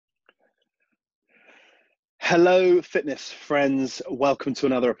Hello, fitness friends. Welcome to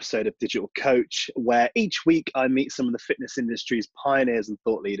another episode of Digital Coach, where each week I meet some of the fitness industry's pioneers and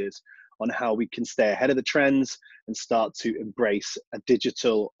thought leaders on how we can stay ahead of the trends and start to embrace a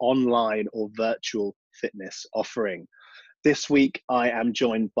digital, online, or virtual fitness offering. This week, I am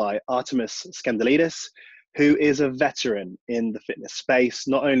joined by Artemis Scantalides, who is a veteran in the fitness space,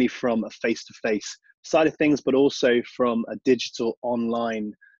 not only from a face-to-face side of things, but also from a digital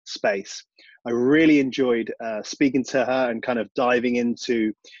online space. I really enjoyed speaking to her and kind of diving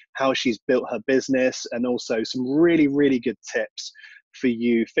into how she's built her business and also some really, really good tips for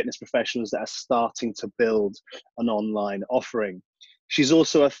you fitness professionals that are starting to build an online offering. She's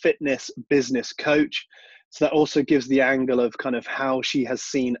also a fitness business coach. So that also gives the angle of kind of how she has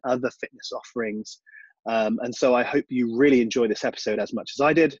seen other fitness offerings. And so I hope you really enjoy this episode as much as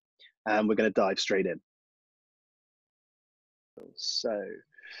I did. And we're going to dive straight in.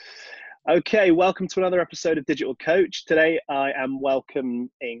 Okay, welcome to another episode of Digital Coach. Today I am welcoming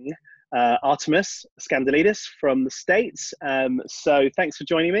Artemis Scantalides from the States. So thanks for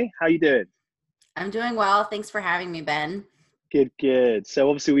joining me. How are you doing? I'm doing well. Thanks for having me, Ben. Good. So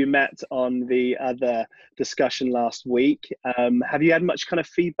obviously we met on the other discussion last week. Have you had much kind of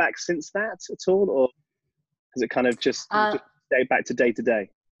feedback since that at all? Or has it kind of just stay back to day to day?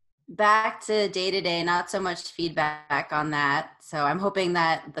 Back to day, not so much feedback on that. So I'm hoping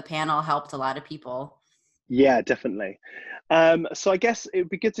that the panel helped a lot of people. Yeah, definitely. So I guess it would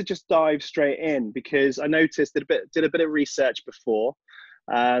be good to just dive straight in because I noticed that did a bit of research before.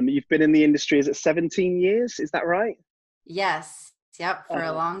 You've been in the industry, is it 17 years? Is that right? Yes. Yep. For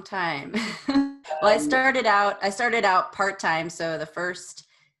a long time. Well, I started out part-time. So the first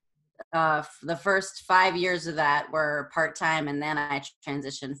 5 years of that were part-time, and then I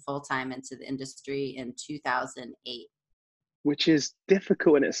transitioned full-time into the industry in 2008. Which is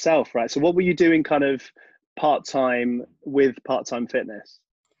difficult in itself, right? So what were you doing kind of part-time with part-time fitness?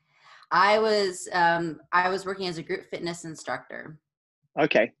 I was working as a group fitness instructor.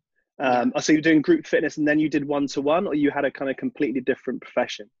 Okay. So you're doing group fitness and then you did one-to-one, or you had a kind of completely different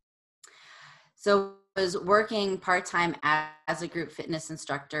profession? So I was working part-time as a group fitness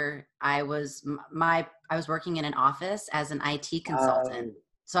instructor. I was working in an office as an IT consultant.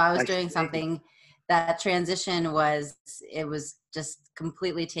 So I was doing something that transition was just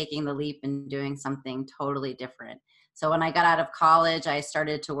completely taking the leap and doing something totally different. So when I got out of college, I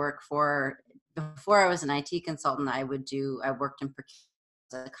started to work before I was an IT consultant, I worked in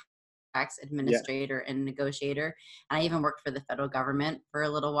as a contracts administrator and negotiator. And I even worked for the federal government for a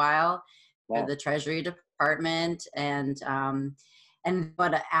little while. For the Treasury Department,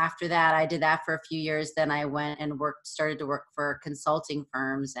 but after that, I did that for a few years. Then I went and started to work for consulting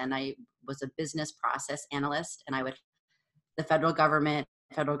firms, and I was a business process analyst. And I would the federal government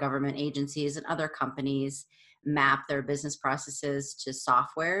agencies, and other companies map their business processes to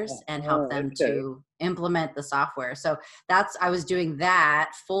softwares and help them to implement the software. So I was doing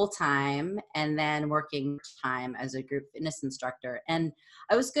that full time and then working time as a group fitness instructor. And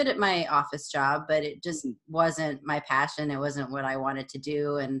I was good at my office job, but it just wasn't my passion. It wasn't what I wanted to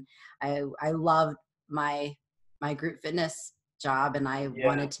do. And I loved my group fitness job, and I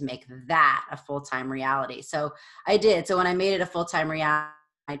wanted to make that a full-time reality. So I did. So when I made it a full-time reality,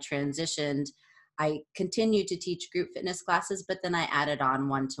 I transitioned. I continued to teach group fitness classes, but then I added on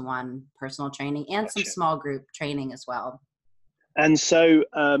one-to-one personal training and some small group training as well. And so,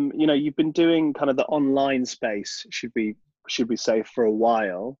 you've been doing kind of the online space, should we say, for a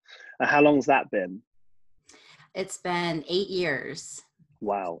while. How long's that been? It's been 8 years.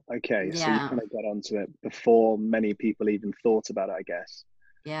 Wow. Okay. Yeah. So you kind of got onto it before many people even thought about it, I guess.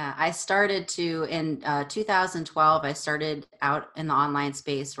 Yeah. I started in 2012, I started out in the online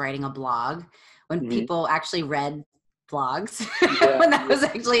space writing a blog when people actually read blogs, when that was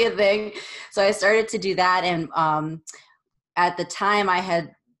actually a thing. So I started to do that. And at the time my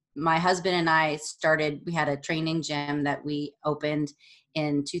husband and I we had a training gym that we opened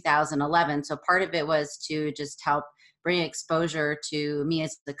in 2011. So part of it was to just help bring exposure to me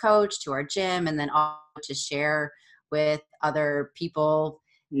as the coach, to our gym, and then also to share with other people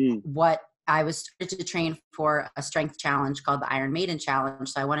what I was started to train for a strength challenge called the Iron Maiden Challenge.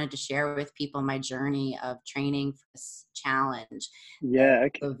 So I wanted to share with people my journey of training for this challenge. Yeah.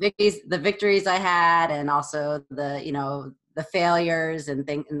 Okay. The victories I had, and also the failures and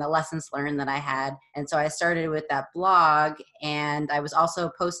the lessons learned that I had. And so I started with that blog, and I was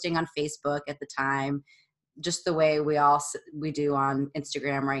also posting on Facebook at the time, just the way we do on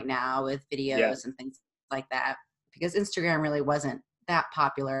Instagram right now with videos and things like that, because Instagram really wasn't that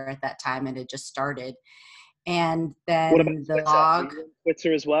popular at that time, and it just started. And then What about the blog.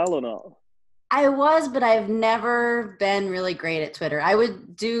 Twitter as well, or not? I was, but I've never been really great at Twitter. I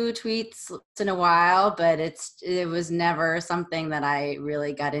would do tweets once in a while, but it was never something that I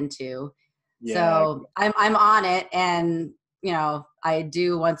really got into. Yeah, So I'm on it, and I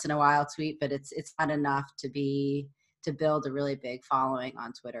do once in a while tweet, but it's not enough to build a really big following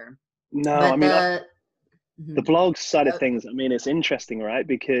on Twitter. no, I But mean, the mhm. blog side of Uh, things, I mean, it's interesting, right?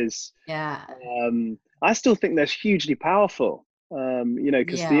 Because yeah, I still think they're hugely powerful.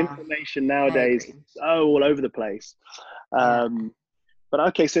 Because the yeah, information I nowadays is agree. so all over the place. Yeah. Um, but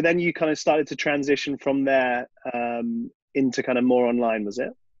okay, so then you kind of started to transition from there into kind of more online, was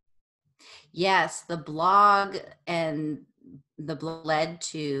it? Yes, the blog and the blog led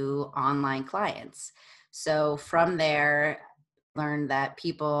to online clients. So from there, learned that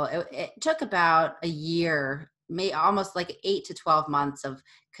it took about a year, almost like 8 to 12 months of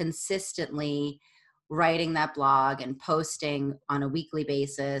consistently writing that blog and posting on a weekly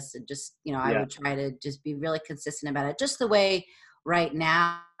basis. And just, I Yeah, would try to just be really consistent about it, just the way right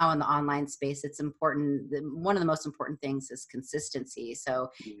now in the online space, it's important. One of the most important things is consistency. So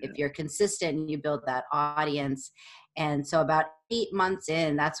if yeah, you're consistent, you build that audience. And so about 8 months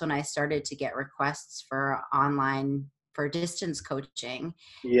in, that's when I started to get requests for distance coaching.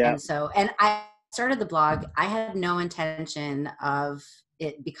 yeah, And I started the blog. I had no intention of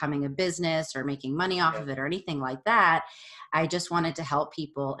it becoming a business or making money off yeah, of it or anything like that. I just wanted to help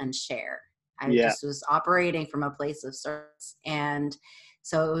people and share. I yeah, just was operating from a place of service. And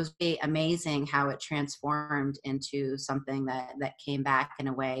so it was really amazing how it transformed into something that came back in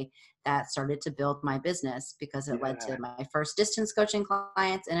a way that started to build my business, because it led yeah, to my first distance coaching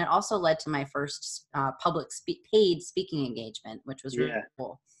clients, and it also led to my first paid speaking engagement, which was really yeah.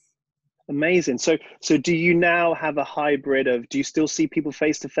 cool. Amazing. So do you now have a hybrid of, do you still see people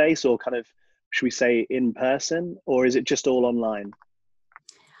face to face or kind of, should we say in person, or is it just all online?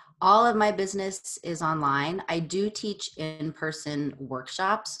 All of my business is online. I do teach in-person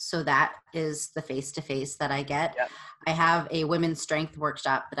workshops, so that is the face-to-face that I get. Yeah, I have a women's strength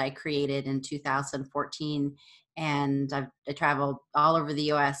workshop that I created in 2014, and I traveled all over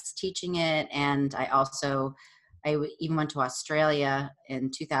the US teaching it. And even went to Australia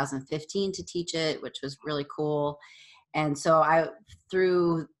in 2015 to teach it, which was really cool. And so I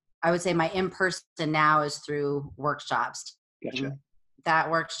would say my in-person now is through workshops, gotcha. teaching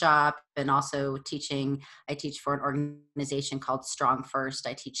that workshop, and also teaching. I teach for an organization called Strong First.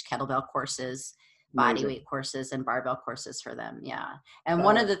 I teach kettlebell courses, body Amazing. weight courses, and barbell courses for them. Yeah. And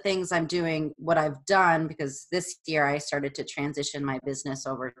one Oh, of the things what I've done, because this year I started to transition my business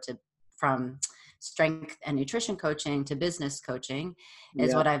over to from strength and nutrition coaching to business coaching,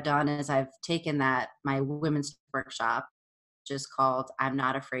 is yeah, what I've done is I've taken my women's workshop, just called I'm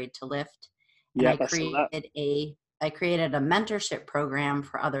Not Afraid to Lift. And yeah, I saw that. I created a mentorship program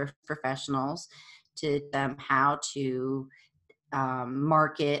for other professionals to them how to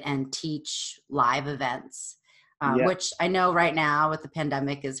market and teach live events, Yeah, which I know right now with the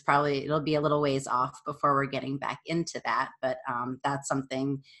pandemic it'll be a little ways off before we're getting back into that. But that's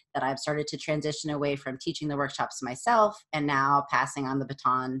something that I've started to transition away from teaching the workshops myself, and now passing on the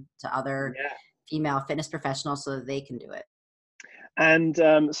baton to other yeah. female fitness professionals so that they can do it. And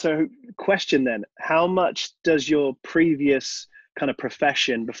so question then, how much does your previous kind of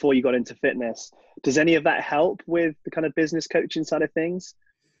profession before you got into fitness, does any of that help with the kind of business coaching side of things?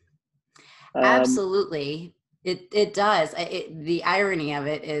 Um, Absolutely. It does. The irony of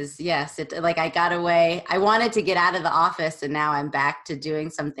it is, yes, like I got away. I wanted to get out of the office, and now I'm back to doing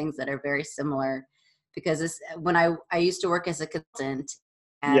some things that are very similar, because when I used to work as a consultant,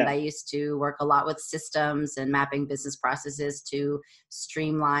 and yeah, I used to work a lot with systems and mapping business processes to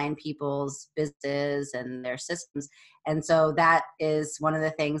streamline people's businesses and their systems. And so that is one of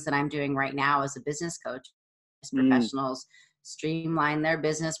the things that I'm doing right now as a business coach, as mm, professionals streamline their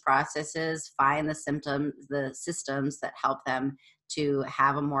business processes, find the systems that help them to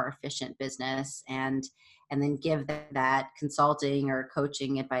have a more efficient business, and then give them that consulting or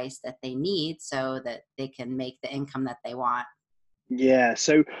coaching advice that they need so that they can make the income that they want. yeah.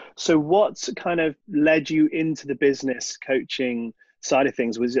 So what kind of led you into the business coaching side of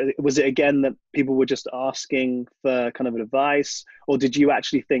things? Was it again that people were just asking for kind of advice, or did you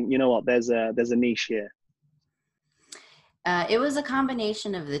actually think, you know what, there's a niche here? It was a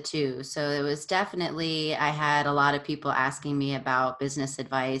combination of the two. So it was definitely, I had a lot of people asking me about business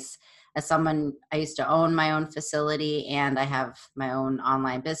advice. As someone, I used to own my own facility, and I have my own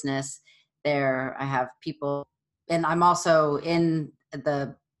online business. There, I have people, and I'm also in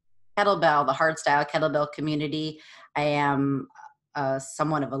the hardstyle kettlebell community. I am.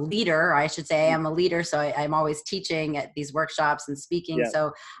 somewhat of a leader. I should say I'm a leader. So I'm always teaching at these workshops and speaking. Yeah.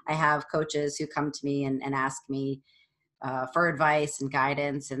 So I have coaches who come to me and ask me for advice and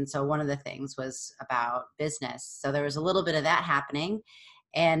guidance. And so one of the things was about business. So there was a little bit of that happening.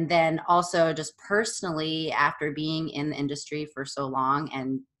 And then also just personally, after being in the industry for so long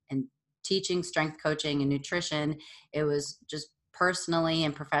and teaching strength coaching and nutrition, it was just personally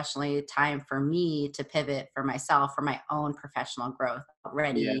and professionally time for me to pivot for myself, for my own professional growth, Yeah.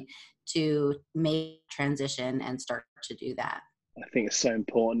 ready to make transition and start to do that. I think it's so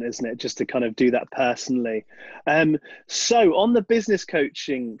important, isn't it? Just to kind of do that personally. So on the business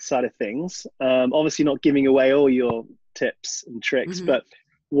coaching side of things, obviously not giving away all your tips and tricks, Mm-hmm. but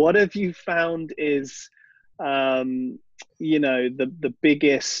what have you found is, the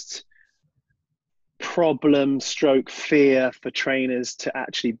biggest problem stroke fear for trainers to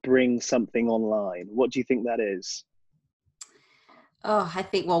actually bring something online? What do you think that is? Oh, I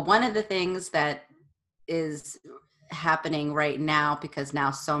think, well, one of the things that is happening right now, because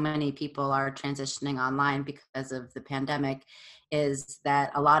now so many people are transitioning online because of the pandemic, is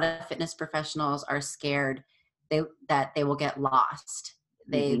that a lot of fitness professionals are scared that they will get lost.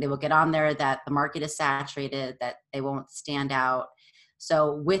 They will get on there, that the market is saturated, that they won't stand out.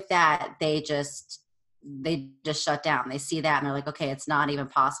 So with that, they just shut down. They see that and they're like, okay, it's not even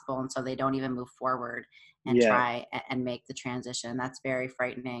possible. And so they don't even move forward and Yeah. try and make the transition. That's very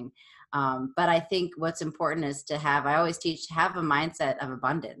frightening. But I think what's important is I always teach to have a mindset of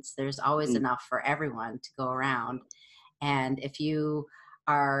abundance. There's always Mm. enough for everyone to go around. And if you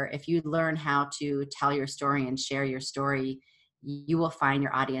learn how to tell your story and share your story, you will find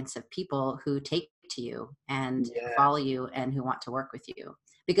your audience of people who take to you and who Yeah. follow you and who want to work with you,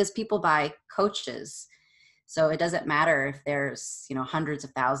 because people buy coaches. So it doesn't matter if there's, hundreds of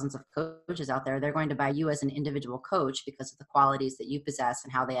thousands of coaches out there. They're going to buy you as an individual coach because of the qualities that you possess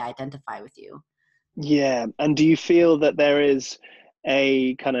and how they identify with you. Yeah. And do you feel that there is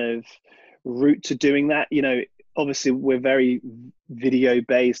a kind of route to doing that? Obviously we're very video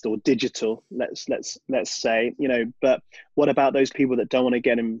based or digital, let's say, but what about those people that don't want to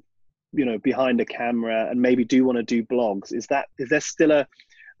get in, behind a camera and maybe do want to do blogs? Is there still a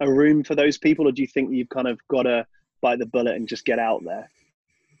room for those people, or do you think you've kind of got to bite the bullet and just get out there?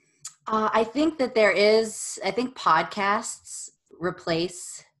 I think that I think podcasts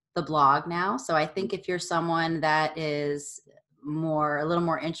replace the blog now. So I think if you're someone that is a little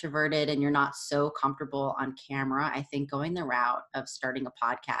more introverted and you're not so comfortable on camera, I think going the route of starting a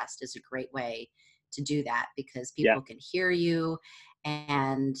podcast is a great way to do that, because Yeah. people can hear you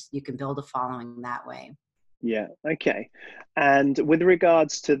and you can build a following that way. Yeah. Okay. And with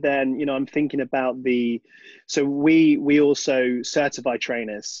regards to then, I'm thinking about so we also certify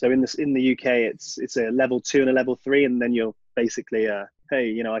trainers. So in the UK, it's a level 2 and a level 3, and then you're basically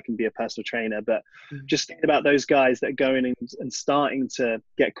hey, I can be a personal trainer. But Mhm. just thinking about those guys that are going and starting to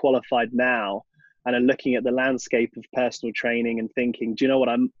get qualified now and are looking at the landscape of personal training and thinking, do you know what,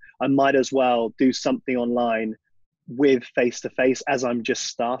 I might as well do something online with face to face as I'm just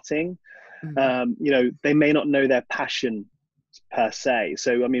starting. Mhm. They may not know their passion per se.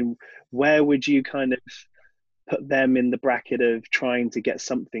 So, I mean, where would you kind of put them in the bracket of trying to get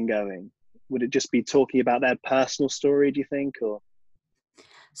something going? Would it just be talking about their personal story, do you think, or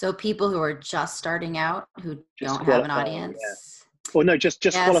So people who are just starting out, who just don't have an qualifying? Yeah. audience. Or no, just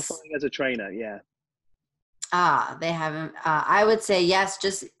Yes. qualifying as a trainer. Yeah. They haven't. I would say yes.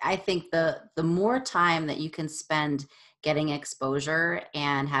 Just I think the more time that you can spend getting exposure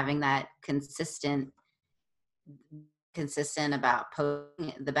and having that consistent about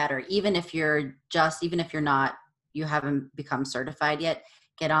posting, the better. Even if you're not, you haven't become certified yet,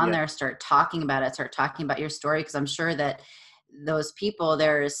 get on Yeah. there, start talking about it, start talking about your story, because I'm sure that those people,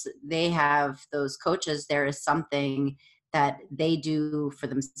 they have those coaches, there is something that they do for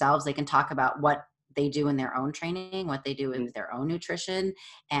themselves. They can talk about what they do in their own training, what they do Mhm. with their own nutrition,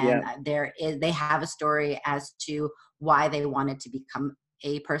 Yeah. and they have a story as to why they wanted to become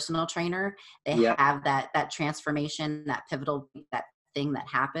a personal trainer. They Yeah. have that transformation, that pivotal, that thing that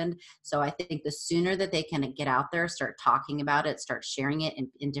happened. So I think the sooner that they can get out there, start talking about it, start sharing it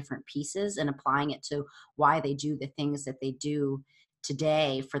in different pieces and applying it to why they do the things that they do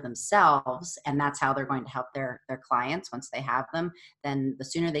today for themselves, and that's how they're going to help their clients once they have them, then the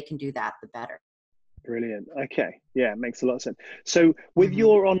sooner they can do that, the better. Brilliant. Okay. Yeah, makes a lot of sense. So with Mm-hmm.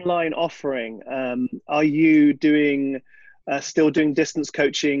 your online offering, are you still doing distance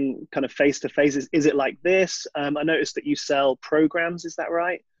coaching kind of face to face? Is it like this? I noticed that you sell programs, is that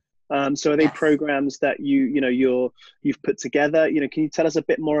right? So are they Yes. programs that you've put together? Can you tell us a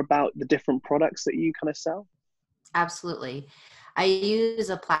bit more about the different products that you kind of sell? Absolutely. I use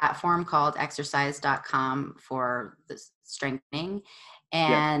a platform called exercise.com for the strengthening.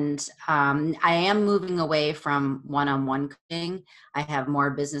 Yeah. And I am moving away from one-on-one coaching. I have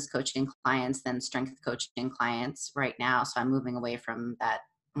more business coaching clients than strength coaching clients right now. So I'm moving away from that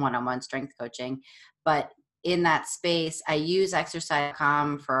one-on-one strength coaching. But in that space, I use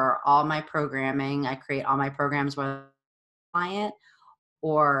exercise.com for all my programming. I create all my programs with a client,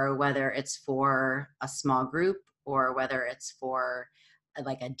 or whether it's for a small group, or whether it's for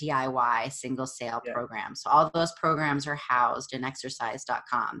like a DIY single sale Yeah. program. So all those programs are housed in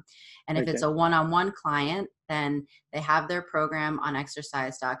exercise.com. And if it's Okay. a one-on-one client, then they have their program on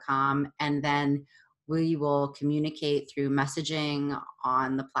exercise.com, and then we will communicate through messaging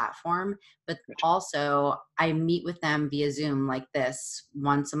on the platform. But Gotcha. also I meet with them via Zoom like this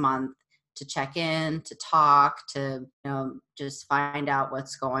once a month to check in, to talk, to just find out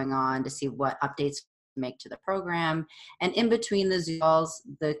what's going on, to see what updates to make to the program. And in between the Zoom calls,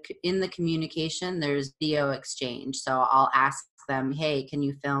 in the communication, there's video exchange. So I'll ask them, hey, can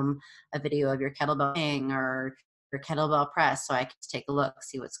you film a video of your kettlebell swing or your kettlebell press, so I can take a look,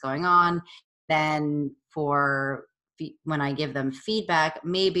 see what's going on. Then when I give them feedback,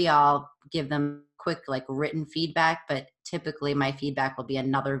 maybe I'll give them quick like written feedback, but typically my feedback will be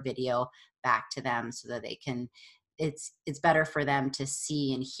another video back to them, so that they can, it's better for them to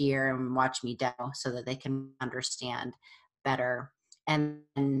see and hear and watch me demo, so that they can understand better. And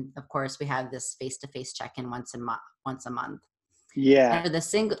of course we have this face-to-face check-in once a month. Yeah. And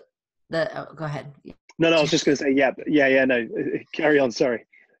for go ahead. No, no, I was just going to say, yeah, yeah, no, carry on. Sorry.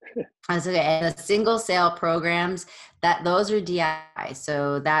 And the single sale programs, those are DIY.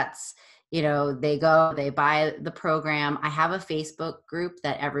 So that's, they buy the program. I have a Facebook group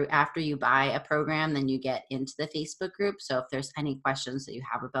that after you buy a program, then you get into the Facebook group. So if there's any questions that you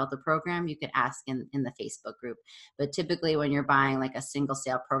have about the program, you can ask in the Facebook group. But typically when you're buying like a single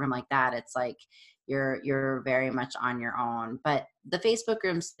sale program like that, it's like you're very much on your own. But the Facebook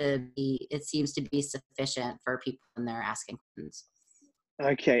groups, it seems to be sufficient for people when they're asking questions.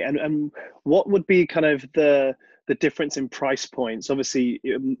 Okay, and what would be kind of the difference in price points? Obviously,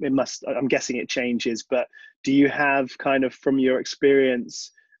 it must. I'm guessing it changes, but do you have kind of, from your experience,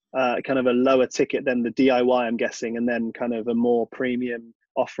 kind of a lower ticket than the DIY? I'm guessing, and then kind of a more premium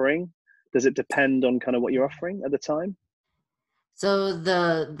offering. Does it depend on kind of what you're offering at the time? So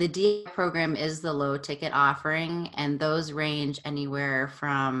the DI program is the low ticket offering, and those range anywhere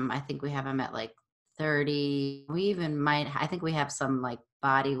from, I think we have them at like 30. I think we have some like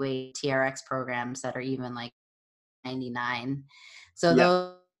body weight TRX programs that are even like 99. So Yeah,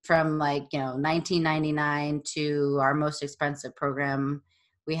 those from like, 1999 to our most expensive program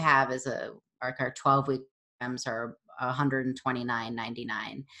we have is our 12-week programs are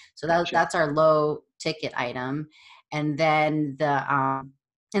 129.99. So gotcha. that's our low ticket item. And then and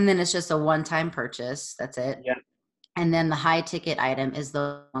then it's just a one-time purchase. That's it. Yeah, And then the high ticket item is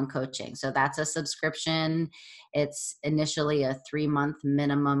the one coaching. So that's a subscription. It's initially a 3-month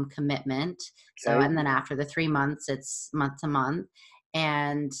minimum commitment. So, okay. and then after the 3 months, it's month to month.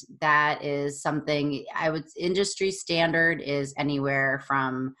 And that is something industry standard is anywhere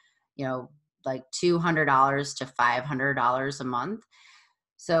from, like $200 to $500 a month.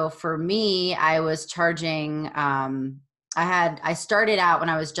 So for me, I was charging, I started out when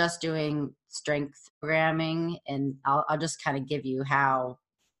I was just doing strength programming, and I'll just kind of give you how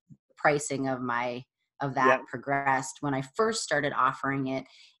pricing of Yeah, that progressed. When I first started offering it,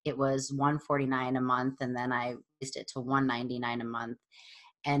 it was $149 a month, and then I raised it to $199 a month.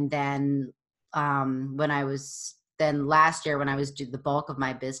 And then last year when I was the bulk of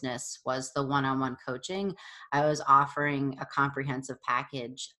my business was the one-on-one coaching, I was offering a comprehensive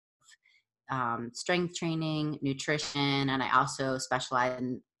package, strength training, nutrition, and I also specialize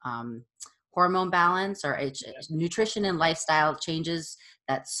in hormone balance, or yeah, nutrition and lifestyle changes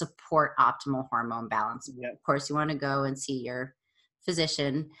that support optimal hormone balance. yeah, Of course, you want to go and see your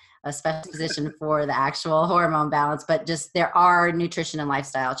physician, a special physician for the actual hormone balance, but just there are nutrition and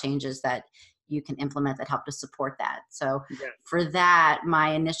lifestyle changes that you can implement that help to support that. So yeah. for that, my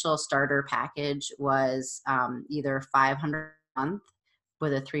initial starter package was either $500 a month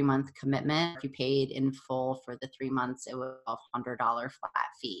with a 3-month commitment. If you paid in full for the 3 months, it was a $100 flat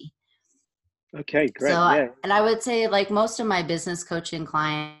fee. Okay, great. So, Yeah, and I would say like most of my business coaching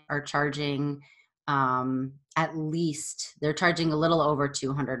clients are charging, at least they're charging a little over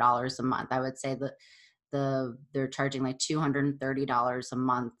 $200 a month. I would say that they're charging like $230 a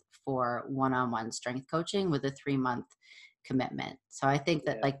month for one-on-one strength coaching with a 3-month commitment. So I think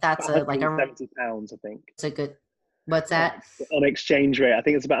that yeah. like It's that's about £170, I think. it's a good, what's that? On exchange rate, I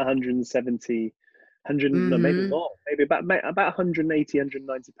think it's about 170 100, no, maybe Mm-hmm. more, maybe about 180,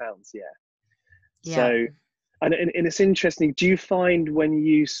 190 pounds. Yeah. Yeah. So, and it's interesting. Do you find when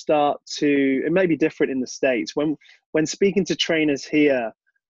you start to, it may be different in the States, when speaking to trainers here,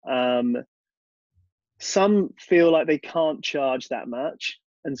 um, some feel like they can't charge that much,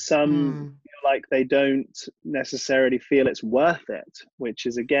 and some Mm. feel like they don't necessarily feel it's worth it, which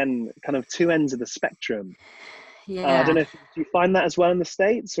is again kind of two ends of the spectrum. I don't Yeah. know if do you find that as well in the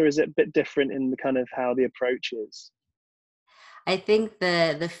States, or is it a bit different in the kind of how the approach is? I think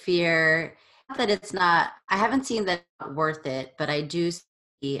the fear, not that it's not, I haven't seen that worth it, but I do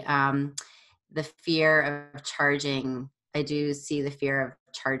see the fear of charging. I do see the fear of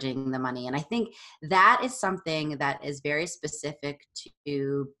charging the money. And I think that is something that is very specific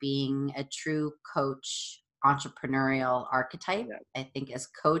to being a true coach, entrepreneurial archetype. Yeah, I think as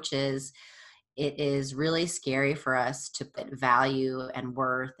coaches, it is really scary for us to put value and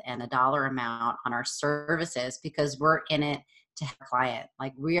worth and a dollar amount on our services because we're in it to help a client.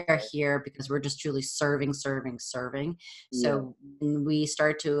 Like we are here because we're just truly serving, serving, serving. yeah, So when we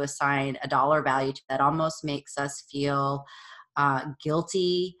start to assign a dollar value to that, almost makes us feel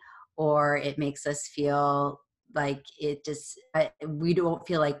guilty, or it makes us feel like it just we don't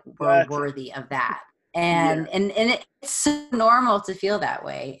feel like we're but worthy of that. yeah, And it's so normal to feel that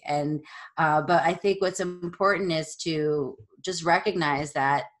way. And but I think what's important is to just recognize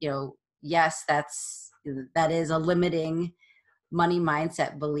that, yes, that is a limiting money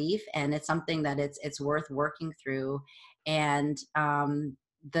mindset belief, and it's something that it's worth working through. And I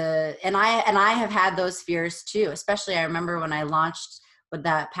have had those fears too, especially I remember when I launched with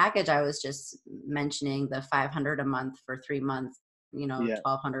that package I was just mentioning, the 500 a month for 3 months, yeah,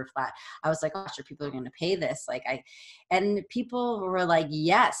 1200 flat. I was like, oh sure, people are going to pay this. And people were like,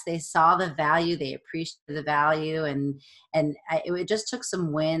 yes, they saw the value, they appreciated the value. It just took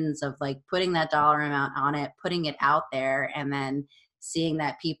some wins of like putting that dollar amount on it, putting it out there, and then seeing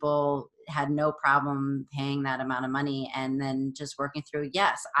that people had no problem paying that amount of money, and then just working through,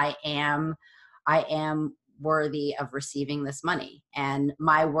 yes, I am worthy of receiving this money, and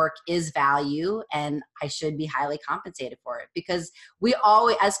my work is value, and I should be highly compensated for it, because we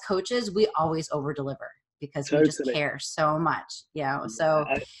always, as coaches, we always over deliver because we just totally. care so much, so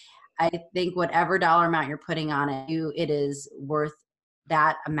Yeah, I think whatever dollar amount you're putting on it, it is worth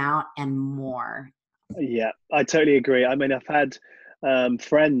that amount and more. yeah, I totally agree. I mean, I've had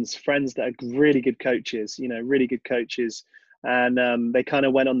friends that are really good coaches, really good coaches, and they kind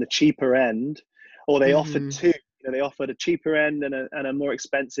of went on the cheaper end, or they offered Hmm. two. They offered a cheaper end and a more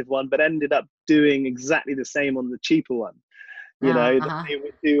expensive one, but ended up doing exactly the same on the cheaper one. That Uh-huh. they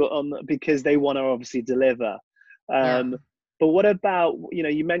would do because they want to obviously deliver. Yeah. Um, but what about,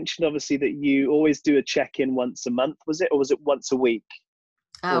 you mentioned obviously that you always do a check-in once a month, was it, or was it once a week,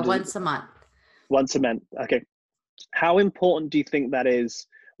 or does it Once a month. once a month? Okay. How important do you think that is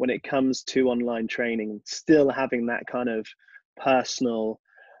when it comes to online training, still having that kind of personal,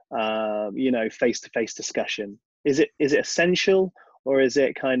 face-to-face discussion? Is it essential, or is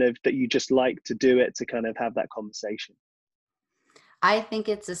it kind of that you just like to do it to kind of have that conversation? I think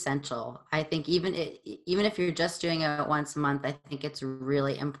it's essential. I think even if you're just doing it once a month, I think it's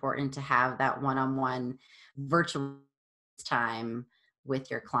really important to have that one-on-one virtual time with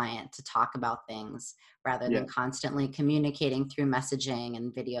your client to talk about things rather Yeah, than constantly communicating through messaging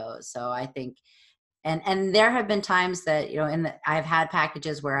and videos. So I think, and there have been times that, I've had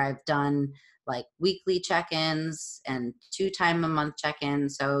packages where I've done like weekly check-ins and 2 time a month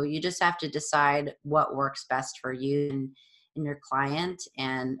check-ins. So you just have to decide what works best for you and your client,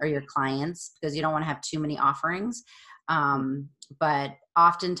 or your clients, because you don't want to have too many offerings. But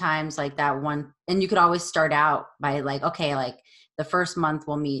oftentimes like that one, and you could always start out by like, okay, like the first month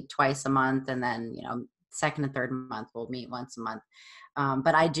we'll meet twice a month, and then, second and third month we'll meet once a month.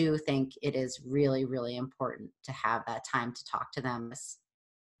 But I do think it is really, really important to have that time to talk to them.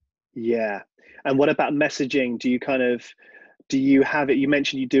 yeah. And what about messaging? Do you have it? You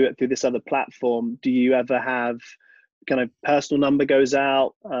mentioned you do it through this other platform. Do you ever have kind of personal number goes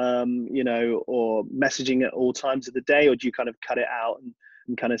out, or messaging at all times of the day, or do you kind of cut it out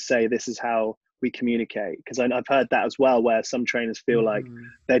and kind of say this is how we communicate? Because I've heard that as well, where some trainers feel like Mhm.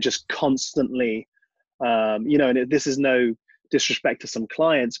 they're just constantly, and this is no disrespect to some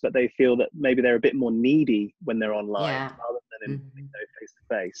clients, but they feel that maybe they're a bit more needy when they're online Yeah. rather than in Mhm. face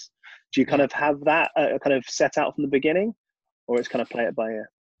to face. Do you kind Yeah. of have that kind of set out from the beginning, or it's kind of play it by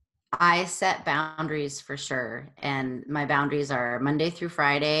ear? I set boundaries for sure. And my boundaries are Monday through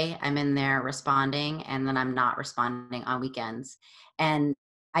Friday, I'm in there responding, and then I'm not responding on weekends. And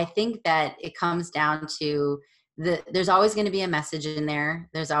I think that it comes down to there's always going to be a message in there.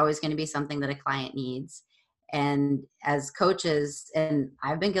 There's always going to be something that a client needs. And as coaches, and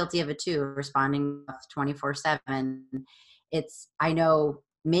I've been guilty of it too, responding 24/7, I know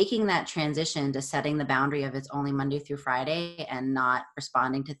making that transition to setting the boundary of it's only Monday through Friday and not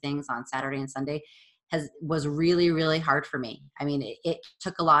responding to things on Saturday and Sunday was really, really hard for me. I mean, it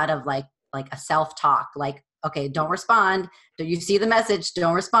took a lot of like a self-talk, like, okay, don't respond. Do you see the message?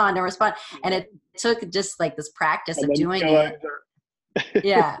 Don't respond, don't respond. And it took just like this practice And of then doing go it.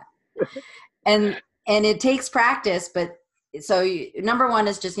 Yeah. And it takes practice, but so number one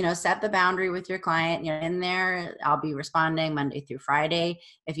is just, set the boundary with your client. In there, I'll be responding Monday through Friday.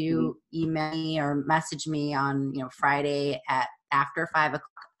 If you email me or message me on, Friday at after 5 o'clock,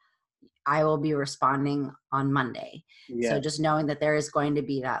 I will be responding on Monday. Yeah. So just knowing that there is going to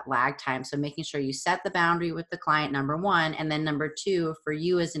be that lag time. So making sure you set the boundary with the client, number one, and then number two, for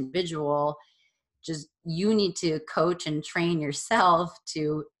you as an individual, just you need to coach and train yourself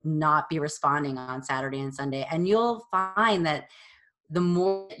to not be responding on Saturday and Sunday. And you'll find that the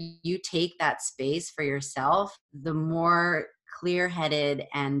more you take that space for yourself, the more clear-headed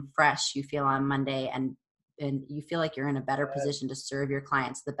and fresh you feel on Monday, and you feel like you're in a better position to serve your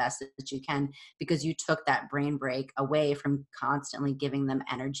clients the best that you can, because you took that brain break away from constantly giving them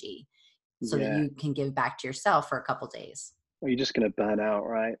energy so that Yeah. you can give back to yourself for a couple days. Or you're just going to burn out,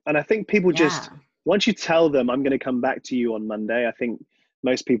 right? And I think people Yeah. once you tell them, I'm going to come back to you on Monday, I think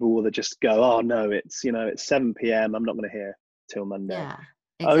most people will just go, oh no, it's 7 p.m. I'm not going to hear till Monday. Yeah,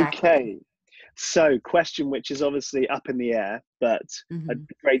 exactly. Okay. So question, which is obviously up in the air, but I'd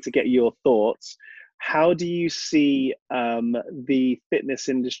be great to get your thoughts. How do you see the fitness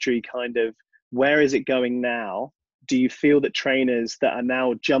industry where is it going now? Do you feel that trainers that are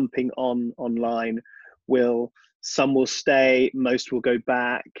now jumping online some will stay, most will go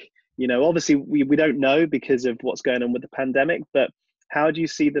back? Obviously we don't know because of what's going on with the pandemic, but how do you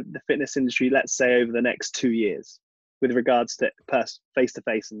see the fitness industry, let's say over the next 2 years, with regards to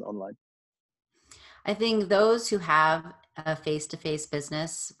face-to-face and online? I think those who have a face-to-face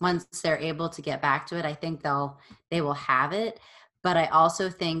business, once they're able to get back to it, I think they will have it. But I also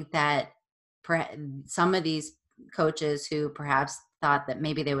think that some of these coaches who perhaps thought that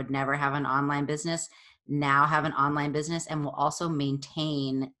maybe they would never have an online business now have an online business and will also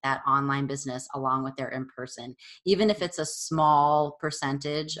maintain that online business along with their in-person. Even if it's a small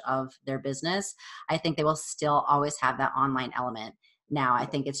percentage of their business, I think they will still always have that online element. Now, I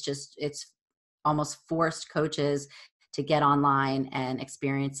think it's almost forced coaches to get online and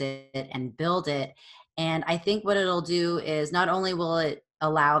experience it and build it. And I think what it'll do is not only will it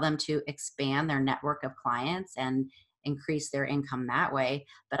allow them to expand their network of clients and increase their income that way,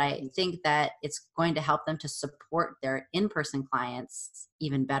 but I think that it's going to help them to support their in-person clients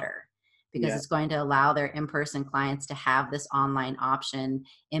even better, because it's going to allow their in-person clients to have this online option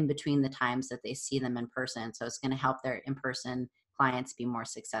in between the times that they see them in person. So it's going to help their in-person clients be more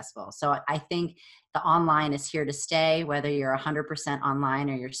successful. So I think the online is here to stay, whether you're 100% online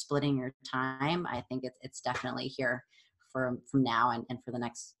or you're splitting your time. I think it's definitely here from now and for the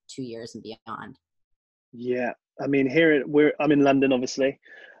next 2 years and beyond. Yeah, I mean, I'm in London, obviously.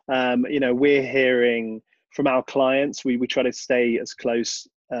 We're hearing from our clients. We try to stay as close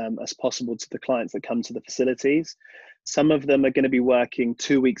as possible to the clients that come to the facilities. Some of them are going to be working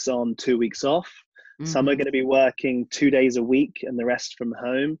 2 weeks on, 2 weeks off. Some are going to be working 2 days a week and the rest from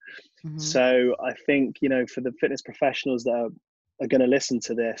home. So I think, for the fitness professionals that are going to listen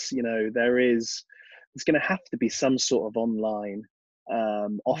to this, it's going to have to be some sort of online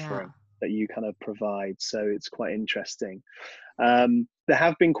offering that you kind of provide. So it's quite interesting. There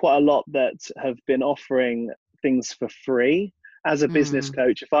have been quite a lot that have been offering things for free. As a business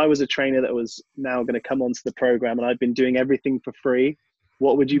coach, if I was a trainer that was now going to come onto the program and I'd been doing everything for free,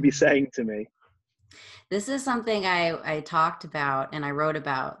 what would you be saying to me? This is something I talked about and I wrote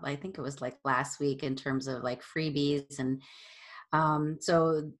about, I think it was like last week, in terms of like freebies. And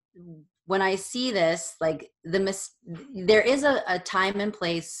so when I see this, like there is a time and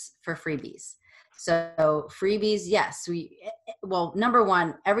place for freebies. So freebies, yes, number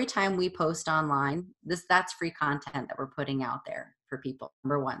one, every time we post online, that's free content that we're putting out there for people,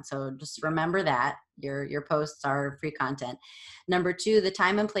 number one. So just remember that your posts are free content. Number two, the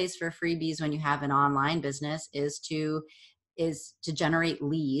time and place for freebies when you have an online business is to generate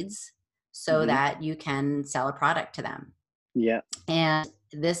leads so that you can sell a product to them. Yeah. And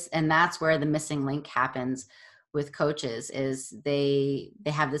that's where the missing link happens with coaches, is they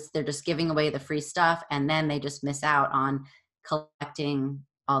have this, they're just giving away the free stuff and then they just miss out on collecting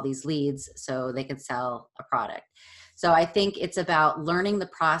all these leads so they can sell a product. So I think it's about learning the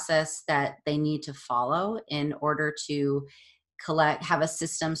process that they need to follow in order to have a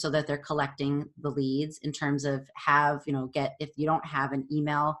system so that they're collecting the leads, in terms of if you don't have an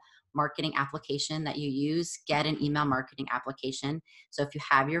email marketing application that you use, get an email marketing application. So if you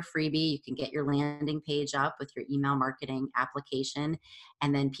have your freebie, you can get your landing page up with your email marketing application,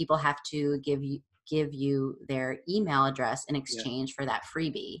 and then people have to give you their email address in Yeah. exchange for that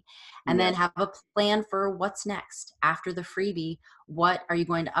freebie. And Yeah. then have a plan for what's next after the freebie. What are you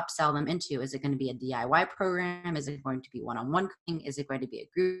going to upsell them into? Is it going to be a DIY program? Is it going to be one-on-one coaching? Is it going to be a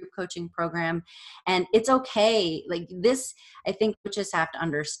group coaching program? And it's okay. Like this, I think coaches have to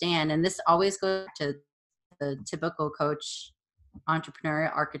understand, and this always goes to the typical coach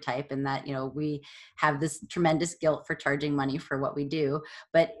entrepreneurial archetype, in that we have this tremendous guilt for charging money for what we do,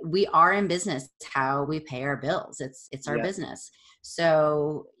 but we are in business. It's how we pay our bills. It's our Yeah. business.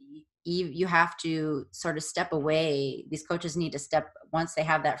 So you have to sort of step away. These coaches need to once they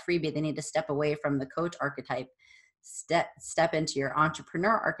have that freebie, they need to step away from the coach archetype, step into your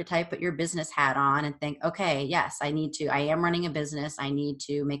entrepreneur archetype, put your business hat on, and think, okay, yes, I am running a business. I need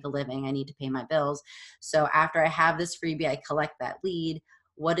to make a living. I need to pay my bills. So after I have this freebie, I collect that lead.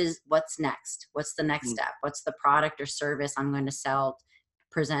 What's next? What's the next step? What's the product or service I'm going to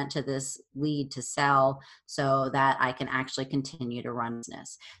present to this lead to sell, so that I can actually continue to run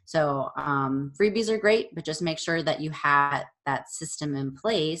business? So freebies are great, but just make sure that you have that system in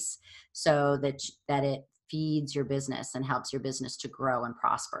place so that it feeds your business and helps your business to grow and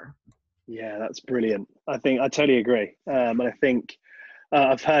prosper. Yeah, that's brilliant. I think I totally agree. And I think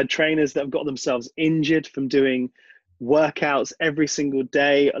I've heard trainers that have got themselves injured from doing workouts every single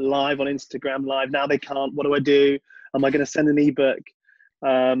day live on Instagram live. Now they can't. What do I do? Am I going to send an ebook?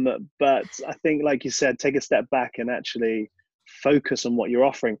 But I think, like you said, take a step back and actually focus on what you're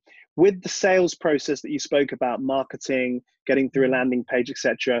offering. With the sales process that you spoke about, marketing, getting through a landing page,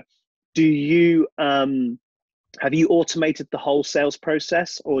 etc., do you have you automated the whole sales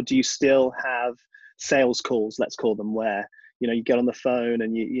process, or do you still have sales calls, let's call them, where you get on the phone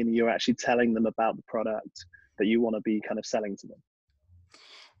and you're actually telling them about the product that you want to be kind of selling to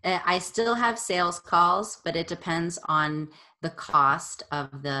them? I still have sales calls, but it depends on the cost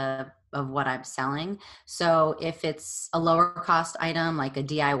of what I'm selling. So if it's a lower cost item like a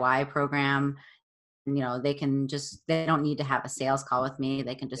DIY program, they don't need to have a sales call with me.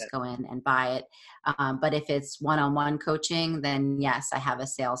 They can Yeah. just go in and buy it. But if it's one-on-one coaching, then yes, I have a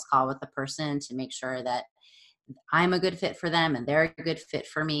sales call with the person to make sure that I'm a good fit for them and they're a good fit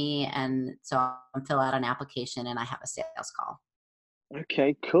for me. And so I'll fill out an application and I have a sales call.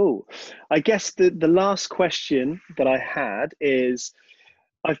 Okay, cool. I guess the last question that I had is,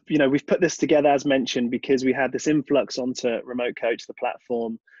 we've put this together, as mentioned, because we had this influx onto Remote Coach, the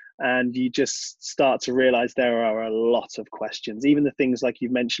platform, and you just start to realize there are a lot of questions, even the things like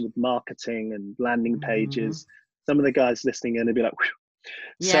you've mentioned with marketing and landing pages. Some of the guys listening in will be like,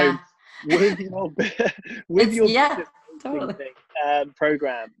 whew. So Yeah. with your with your Yeah, business coaching totally.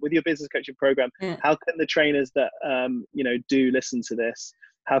 program, with your business coaching program, Yeah. how can the trainers that do listen to this,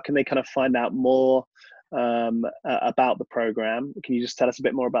 how can they kind of find out more about the program? Can you just tell us a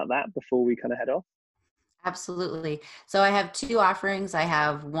bit more about that before we kind of head off? Absolutely. So I have two offerings. I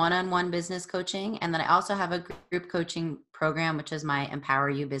have one-on-one business coaching, and then I also have a group coaching program, which is my Empower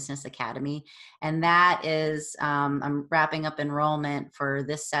You Business Academy. And that is, I'm wrapping up enrollment for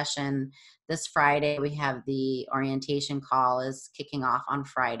this session this Friday. We have the orientation call is kicking off on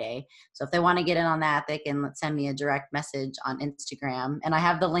Friday. So if they want to get in on that, they can send me a direct message on Instagram. And I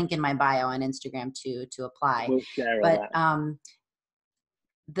have the link in my bio on Instagram to apply. We'll share all But that.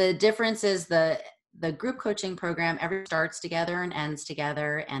 the difference is the group coaching program starts together and ends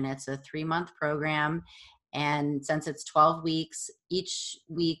together, and it's a 3-month program. And since it's 12 weeks, each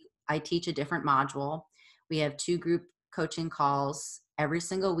week I teach a different module. We have 2 group coaching calls every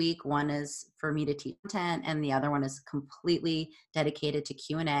single week. One is for me to teach content, and the other one is completely dedicated to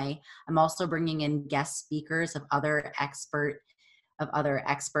Q&A. I'm also bringing in guest speakers of other experts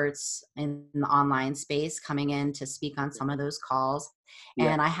in the online space coming in to speak on some of those calls.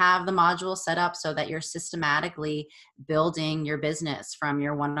 Yeah. And I have the module set up so that you're systematically building your business from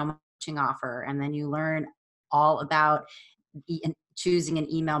your one-on-one coaching offer. And then you learn all about choosing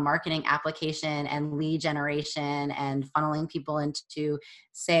an email marketing application and lead generation and funneling people into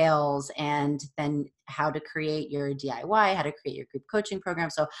sales, and then how to create your DIY, how to create your group coaching program.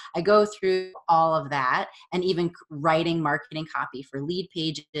 So I go through all of that, and even writing marketing copy for lead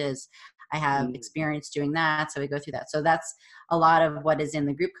pages. I have experience doing that. So we go through that. So that's a lot of what is in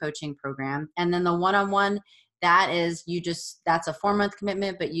the group coaching program. And then the one-on-one that's a 4-month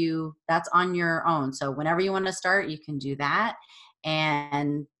commitment, but that's on your own. So whenever you want to start, you can do that.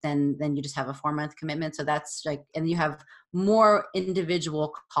 And then you just have a 4-month commitment. So that's like, and you have more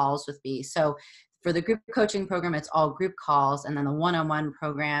individual calls with me. So for the group coaching program, it's all group calls. And then the one-on-one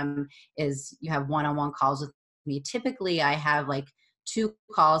program is you have one-on-one calls with me. Typically I have like 2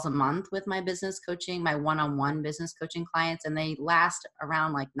 calls a month with my business coaching, my one-on-one business coaching clients, and they last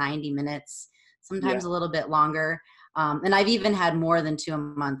around like 90 minutes, sometimes Yeah. a little bit longer. And I've even had more than 2 a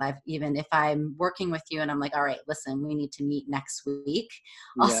month. If I'm working with you and I'm like, all right, listen, we need to meet next week,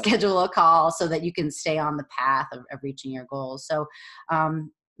 I'll Yeah. schedule a call so that you can stay on the path of reaching your goals. So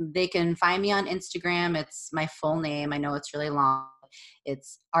they can find me on Instagram. It's my full name. I know it's really long.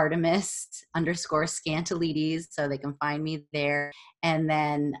 It's Artemis _ Scantalides. So they can find me there. And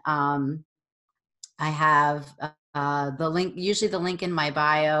then I have the link. Usually the link in my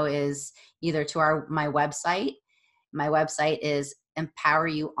bio is either to my website. My website is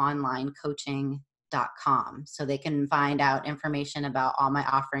empoweryouonlinecoaching.com. So they can find out information about all my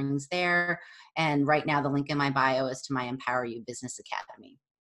offerings there. And right now the link in my bio is to my Empower You Business Academy.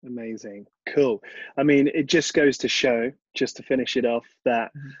 Amazing. Cool. I mean, it just goes to show, just to finish it off,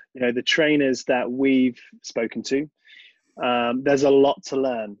 that, the trainers that we've spoken to, there's a lot to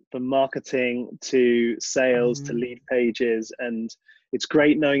learn, from marketing to sales to lead pages. And it's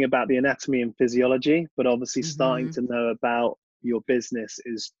great knowing about the anatomy and physiology, but obviously starting to know about your business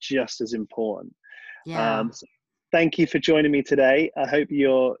is just as important. Yeah. So thank you for joining me today. I hope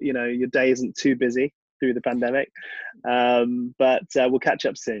your day isn't too busy through the pandemic, but we'll catch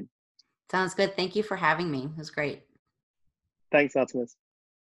up soon. Sounds good. Thank you for having me. It was great. Thanks, Artemis.